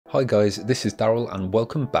Hi guys, this is Daryl and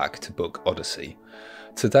welcome back to Book Odyssey.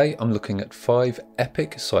 Today I'm looking at 5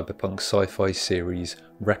 epic cyberpunk sci-fi series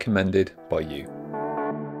recommended by you.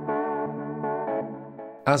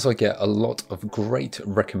 As I get a lot of great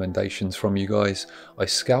recommendations from you guys, I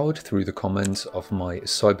scoured through the comments of my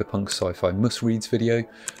cyberpunk sci-fi must-reads video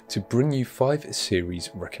to bring you 5 series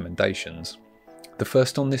recommendations. The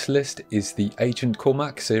first on this list is the Agent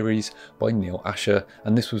Cormac series by Neal,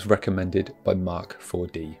 and this was recommended by Mark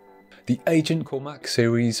 4D. The Agent Cormac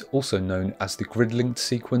series, also known as the Grid-linked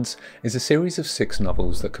sequence, is a series of 6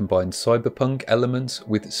 novels that combine cyberpunk elements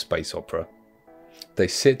with space opera. They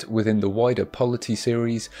sit within the wider Polity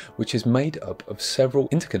series, which is made up of several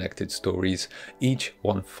interconnected stories, each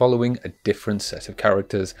one following a different set of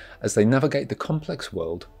characters as they navigate the complex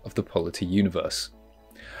world of the Polity universe.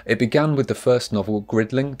 It began with the first novel,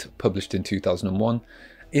 Grid-linked, published in 2001.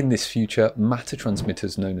 In this future, matter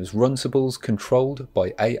transmitters known as runcibles, controlled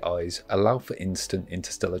by AIs, allow for instant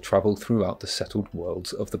interstellar travel throughout the settled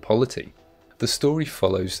worlds of the Polity. The story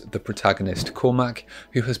follows the protagonist Cormac,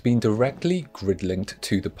 who has been directly grid-linked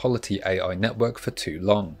to the Polity AI network for too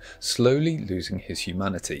long, slowly losing his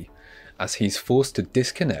humanity, as he's forced to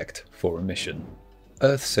disconnect for a mission.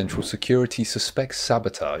 Earth Central Security suspects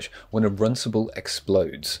sabotage when a runcible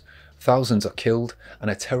explodes. Thousands are killed and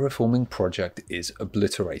a terraforming project is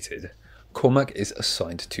obliterated. Cormac is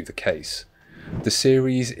assigned to the case. The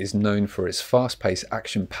series is known for its fast-paced,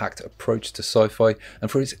 action-packed approach to sci-fi and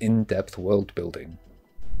for its in-depth world building.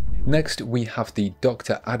 Next we have the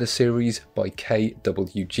Dr. Ada series by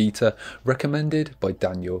K.W. Jeter, recommended by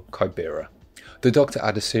Daniel Kibera. The Dr.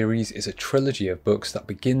 Ada series is a trilogy of books that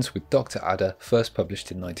begins with Dr. Ada, first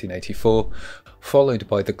published in 1984, followed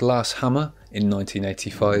by The Glass Hammer in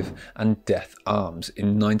 1985 and Death Arms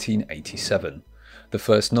in 1987. The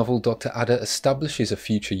first novel, Dr. Ada, establishes a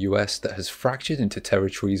future US that has fractured into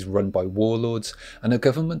territories run by warlords and a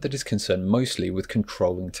government that is concerned mostly with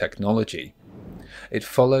controlling technology. It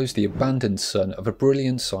follows the abandoned son of a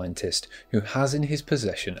brilliant scientist who has in his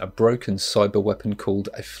possession a broken cyber weapon called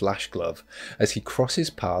a flash glove, as he crosses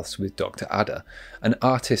paths with Dr. Ada, an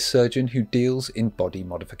artist surgeon who deals in body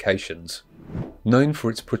modifications. Known for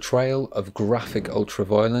its portrayal of graphic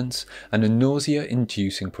ultraviolence and a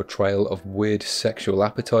nausea-inducing portrayal of weird sexual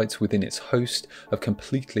appetites within its host of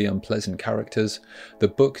completely unpleasant characters, the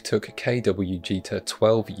book took K.W. Jeter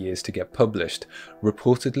 12 years to get published,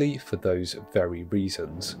 reportedly for those very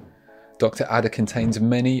reasons. Dr. Ada contains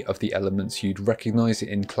many of the elements you'd recognise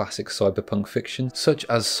in classic cyberpunk fiction, such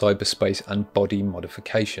as cyberspace and body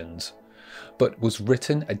modifications, but was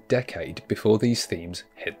written a decade before these themes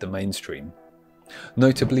hit the mainstream.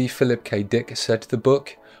 Notably, Philip K. Dick said the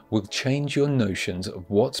book will change your notions of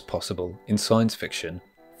what's possible in science fiction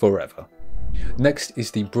forever. Next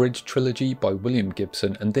is the Bridge trilogy by William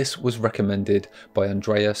Gibson, and this was recommended by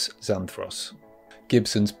Andreas Xanthros.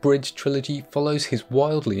 Gibson's Bridge trilogy follows his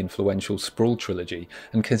wildly influential Sprawl trilogy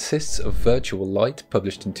and consists of Virtual Light,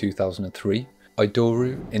 published in 2003,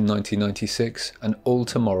 Idoru in 1996 and All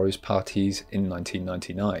Tomorrow's Parties in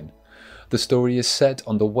 1999. The story is set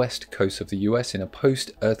on the west coast of the US in a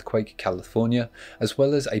post-earthquake California, as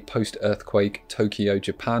well as a post-earthquake Tokyo,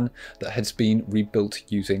 Japan that has been rebuilt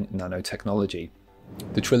using nanotechnology.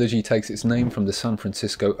 The trilogy takes its name from the San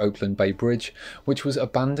Francisco-Oakland Bay Bridge, which was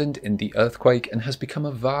abandoned in the earthquake and has become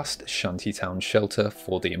a vast shantytown shelter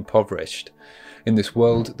for the impoverished. In this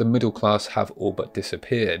world, the middle class have all but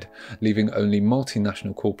disappeared, leaving only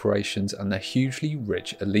multinational corporations and their hugely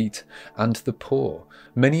rich elite, and the poor,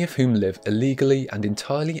 many of whom live illegally and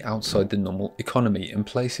entirely outside the normal economy in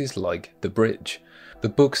places like the Bridge. The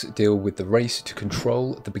books deal with the race to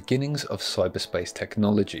control the beginnings of cyberspace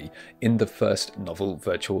technology in the first novel,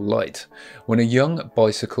 Virtual Light, when a young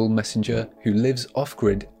bicycle messenger who lives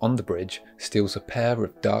off-grid on the Bridge steals a pair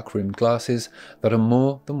of dark-rimmed glasses that are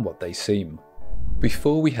more than what they seem.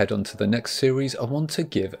 Before we head on to the next series, I want to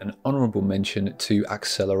give an honourable mention to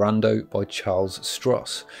Accelerando by Charles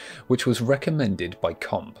Stross, which was recommended by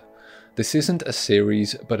Comp. This isn't a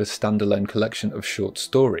series but a standalone collection of short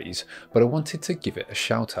stories, but I wanted to give it a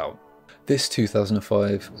shout out. This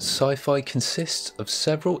 2005 sci-fi consists of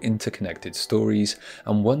several interconnected stories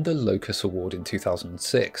and won the Locus Award in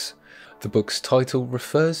 2006. The book's title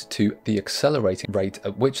refers to the accelerating rate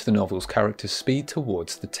at which the novel's characters speed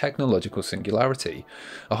towards the technological singularity,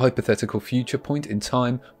 a hypothetical future point in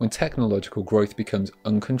time when technological growth becomes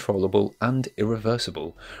uncontrollable and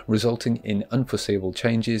irreversible, resulting in unforeseeable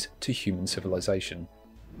changes to human civilization.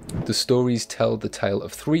 The stories tell the tale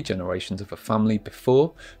of 3 generations of a family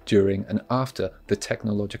before, during and after the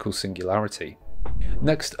technological singularity.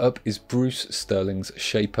 Next up is Bruce Sterling's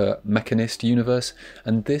Shaper Mechanist universe,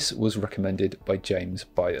 and this was recommended by James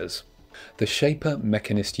Byers. The Shaper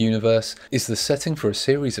Mechanist universe is the setting for a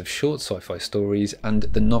series of short sci-fi stories and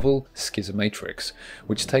the novel Schismatrix,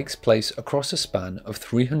 which takes place across a span of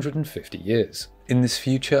 350 years. In this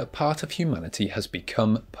future, part of humanity has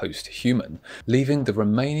become post-human, leaving the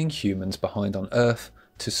remaining humans behind on Earth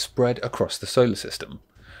to spread across the solar system.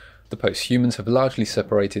 The post-humans have largely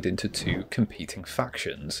separated into two competing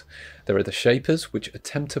factions. There are the Shapers, which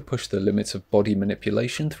attempt to push the limits of body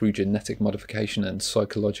manipulation through genetic modification and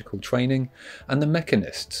psychological training, and the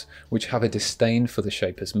Mechanists, which have a disdain for the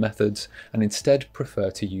Shapers' methods and instead prefer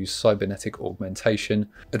to use cybernetic augmentation,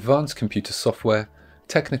 advanced computer software,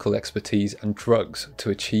 technical expertise and drugs to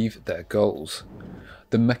achieve their goals.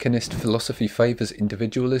 The Mechanist philosophy favours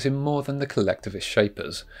individualism more than the collectivist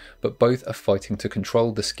Shapers, but both are fighting to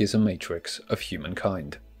control the schismatrix of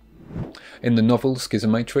humankind. In the novel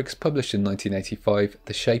Schismatrix, published in 1985,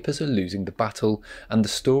 the Shapers are losing the battle, and the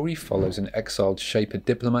story follows an exiled Shaper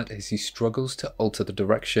diplomat as he struggles to alter the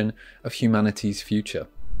direction of humanity's future.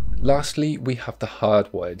 Lastly, we have the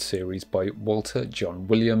Hardwired series by Walter Jon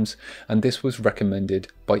Williams, and this was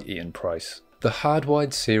recommended by Ian Price. The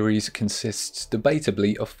Hardwired series consists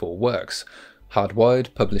debatably of 4 works: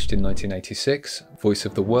 Hardwired, published in 1986, Voice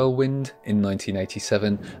of the Whirlwind in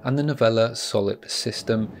 1987, and the novella Solip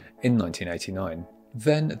System in 1989.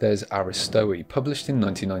 Then there's Aristoe, published in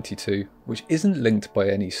 1992, which isn't linked by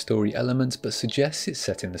any story elements but suggests it's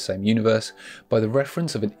set in the same universe by the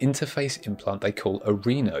reference of an interface implant they call a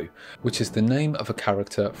Reno, which is the name of a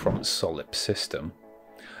character from Solip System.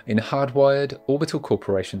 In Hardwired, orbital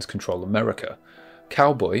corporations control America.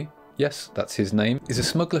 Cowboy, yes, that's his name, is a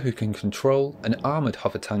smuggler who can control an armoured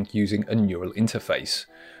hover tank using a neural interface.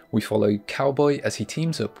 We follow Cowboy as he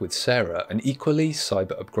teams up with Sarah, an equally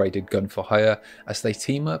cyber-upgraded gun for hire, as they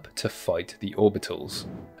team up to fight the Orbitals.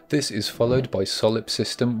 This is followed by Solip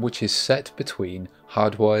System, which is set between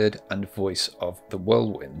Hardwired and Voice of the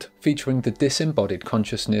Whirlwind, featuring the disembodied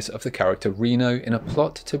consciousness of the character Reno in a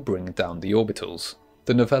plot to bring down the Orbitals.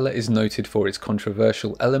 The novella is noted for its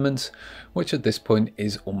controversial elements, which at this point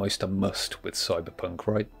is almost a must with cyberpunk,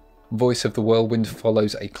 right? Voice of the Whirlwind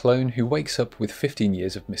follows a clone who wakes up with 15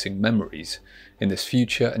 years of missing memories. In this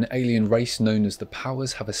future, an alien race known as the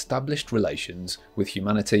Powers have established relations with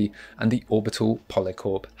humanity, and the orbital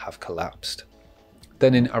polycorp have collapsed.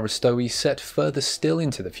 Then in Aristoe, set further still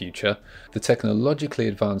into the future, the technologically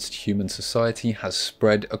advanced human society has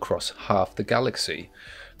spread across half the galaxy.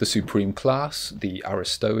 The supreme class, the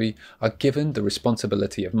Aristoe, are given the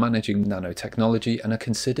responsibility of managing nanotechnology and are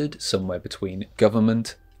considered somewhere between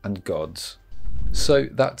government and gods. So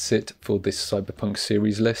that's it for this Cyberpunk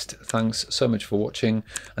series list. Thanks so much for watching,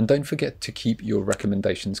 and don't forget to keep your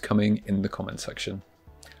recommendations coming in the comment section.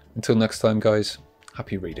 Until next time guys,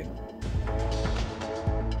 happy reading.